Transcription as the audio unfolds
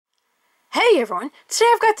Hey everyone, today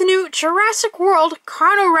I've got the new Jurassic World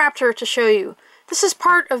Carnoraptor to show you. This is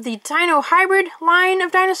part of the Dino Hybrid line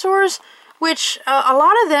of dinosaurs, which a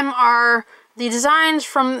lot of them are the designs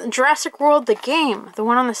from Jurassic World The Game, the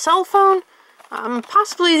one on the cell phone.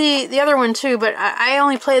 Possibly the other one too, but I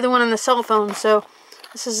only play the one on the cell phone, so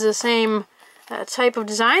this is the same type of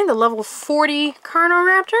design, the level 40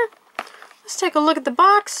 Carnoraptor. Let's take a look at the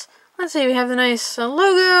box. Let's see, we have the nice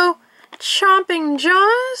logo, chomping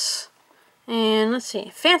jaws. And let's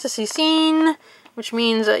see, fantasy scene, which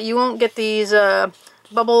means you won't get these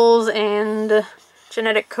bubbles and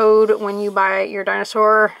genetic code when you buy your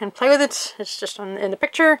dinosaur and play with it. It's just in the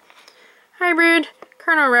picture. Hybrid,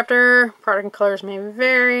 Carnoraptor, product and colors may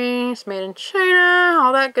vary. It's made in China,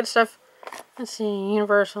 all that good stuff. Let's see,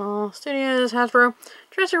 Universal Studios, Hasbro,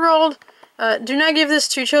 Jurassic World. Do not give this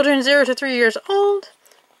to children 0 to 3 years old.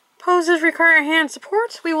 Poses require hand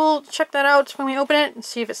support. We will check that out when we open it and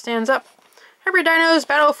see if it stands up. Hybrid dinos,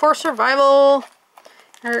 battle for survival.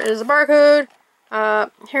 Here is the barcode.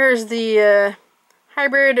 Here's the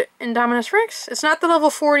hybrid Indominus Rex. It's not the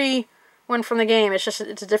level 40 one from the game. It's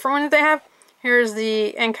a different one that they have. Here's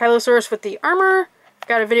the Ankylosaurus with the armor. I've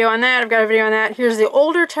got a video on that. I've got a video on that. Here's the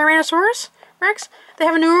older Tyrannosaurus Rex. They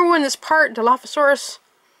have a newer one that's part Dilophosaurus.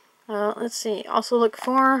 Let's see. Also look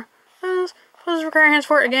for those. Poses require hands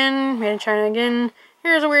for it again. Made in China again.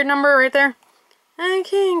 Here's a weird number right there.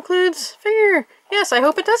 Okay, includes figure. Yes, I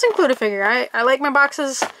hope it does include a figure. I like my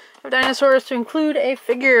boxes of dinosaurs to include a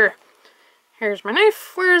figure. Here's my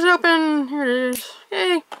knife. Where is it open? Here it is.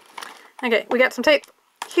 Yay. Okay, we got some tape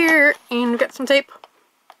here, and we got some tape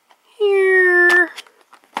here.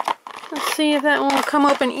 Let's see if that will come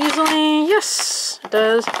open easily. Yes, it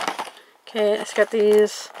does. Okay, it's got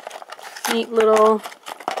these neat little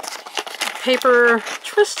paper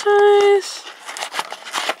twist ties.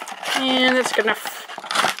 And that's good enough.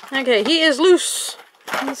 Okay, he is loose.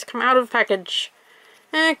 He's come out of the package.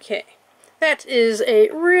 Okay, that is a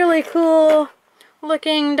really cool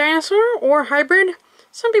looking dinosaur or hybrid.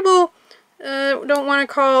 Some people don't want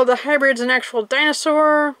to call the hybrids an actual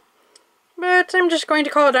dinosaur, but I'm just going to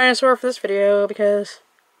call it dinosaur for this video because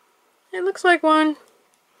it looks like one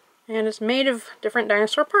and it's made of different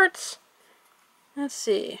dinosaur parts. Let's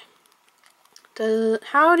see.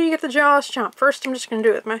 How do you get the jaws chomp? First, I'm just going to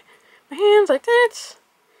do it with my hands like that,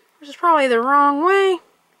 which is probably the wrong way.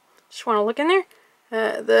 Just want to look in there.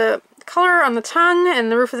 The color on the tongue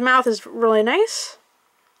and the roof of the mouth is really nice.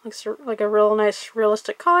 Looks like a real nice,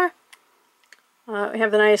 realistic color. We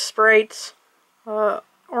have the nice, bright,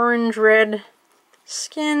 orange-red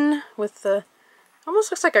skin with the,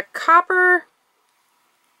 almost looks like a copper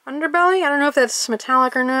underbelly. I don't know if that's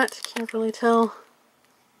metallic or not. Can't really tell.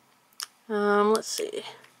 Let's see.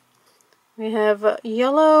 We have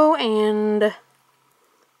yellow and,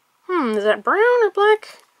 is that brown or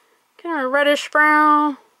black? Kind of a reddish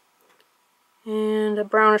brown and a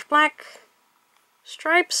brownish black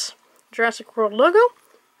stripes. Jurassic World logo.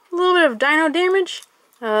 A little bit of dino damage.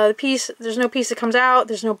 The piece, there's no piece that comes out.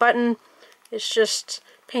 There's no button. It's just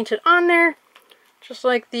painted on there, just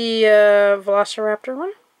like the Velociraptor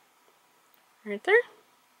one, right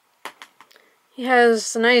there. He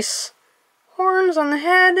has the nice horns on the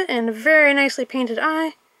head and a very nicely painted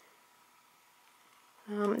eye.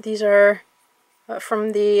 These are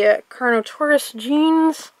from the Carnotaurus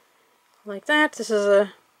genes, like that. This is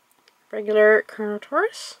a regular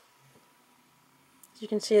Carnotaurus. As you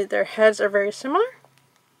can see, their heads are very similar,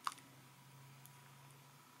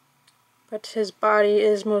 but his body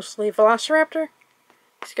is mostly Velociraptor.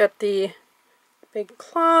 He's got the big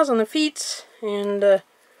claws on the feet and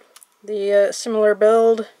the similar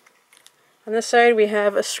build. On this side we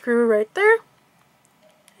have a screw right there,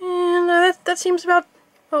 and that seems about,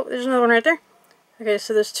 oh, there's another one right there. Okay,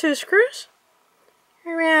 so there's two screws.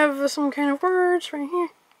 Here we have some kind of words right here.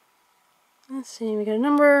 Let's see, we got a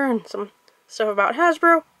number and some stuff about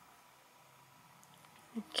Hasbro.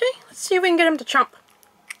 Okay, let's see if we can get him to chomp.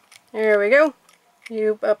 There we go.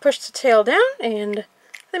 You push the tail down and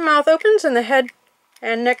the mouth opens and the head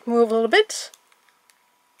and neck move a little bit.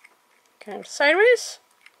 Kind of sideways.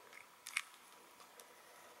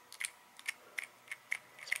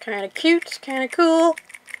 Kind of cute, kind of cool.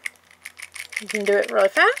 You can do it really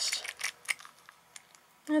fast.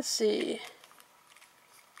 Let's see.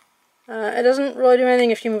 It doesn't really do anything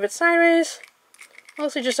if you move it sideways.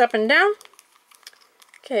 Mostly just up and down.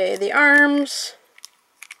 Okay, the arms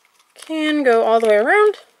can go all the way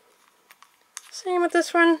around. Same with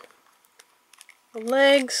this one. The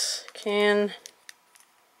legs can...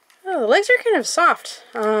 Oh, the legs are kind of soft.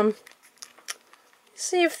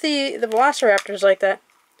 See if the Velociraptor's like that.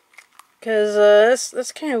 because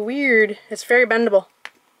that's kind of weird. It's very bendable.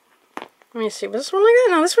 Let me see. Was this one like that?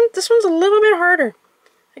 No, this one's a little bit harder.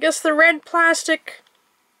 I guess the red plastic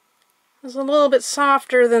is a little bit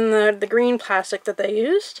softer than the green plastic that they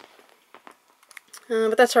used.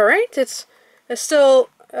 But that's alright. It's still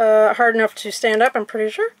hard enough to stand up, I'm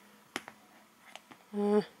pretty sure.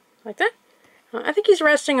 Like that. I think he's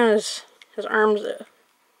resting on his arms.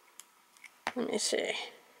 Let me see.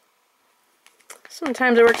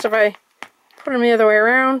 Sometimes it works if I put him the other way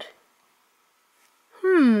around.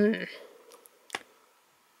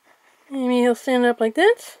 Maybe he'll stand up like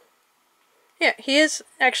that. Yeah, he is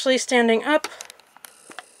actually standing up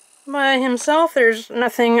by himself. There's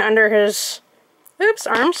nothing under his,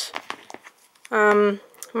 arms.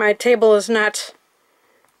 My table is not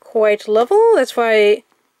quite level. That's why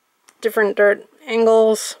different dirt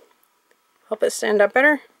angles help it stand up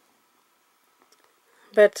better.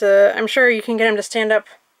 But I'm sure you can get him to stand up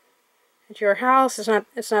at your house. It's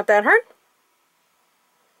not that hard.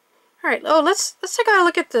 Alright, let's take a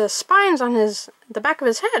look at the spines on the back of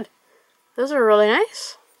his head. Those are really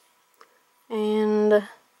nice. And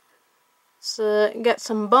it's got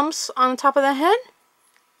some bumps on the top of the head.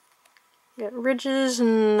 Got ridges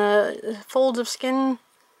and folds of skin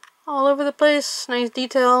all over the place. Nice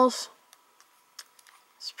details.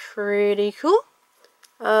 It's pretty cool.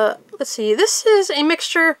 Let's see. This is a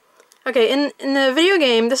mixture. Okay, in the video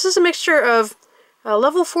game, this is a mixture of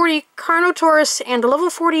level 40 Carnotaurus and a level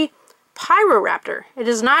 40 Pyroraptor. It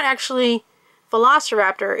is not actually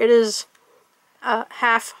Velociraptor. It is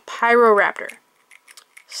half Pyroraptor.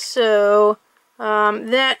 So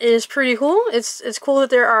that is pretty cool. It's cool that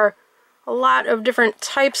there are a lot of different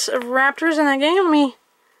types of raptors in that game. Let me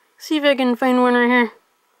see if I can find one right here.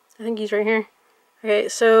 I think he's right here. Okay,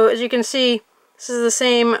 so as you can see, this is the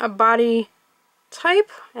same body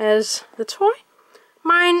type as the toy.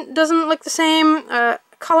 Mine doesn't look the same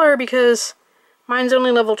color because mine's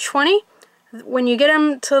only level 20. When you get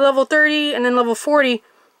them to level 30 and then level 40,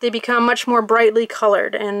 they become much more brightly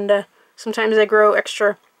colored, and sometimes they grow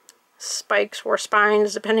extra spikes or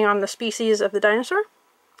spines depending on the species of the dinosaur.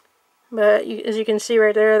 But as you can see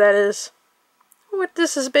right there, that is what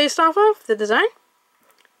this is based off of, the design.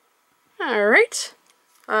 Alright.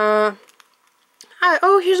 Oh,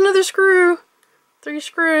 here's another screw. 3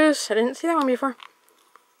 screws. I didn't see that one before.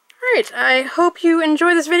 Alright, I hope you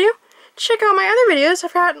enjoyed this video. Check out my other videos.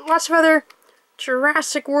 I've got lots of other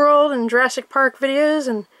Jurassic World and Jurassic Park videos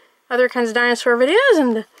and other kinds of dinosaur videos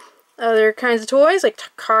and other kinds of toys like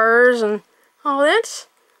cars and all that.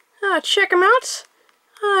 Check them out.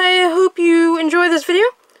 I hope you enjoy this video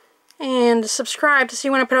and subscribe to see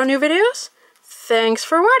when I put out new videos. Thanks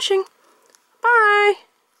for watching. Bye!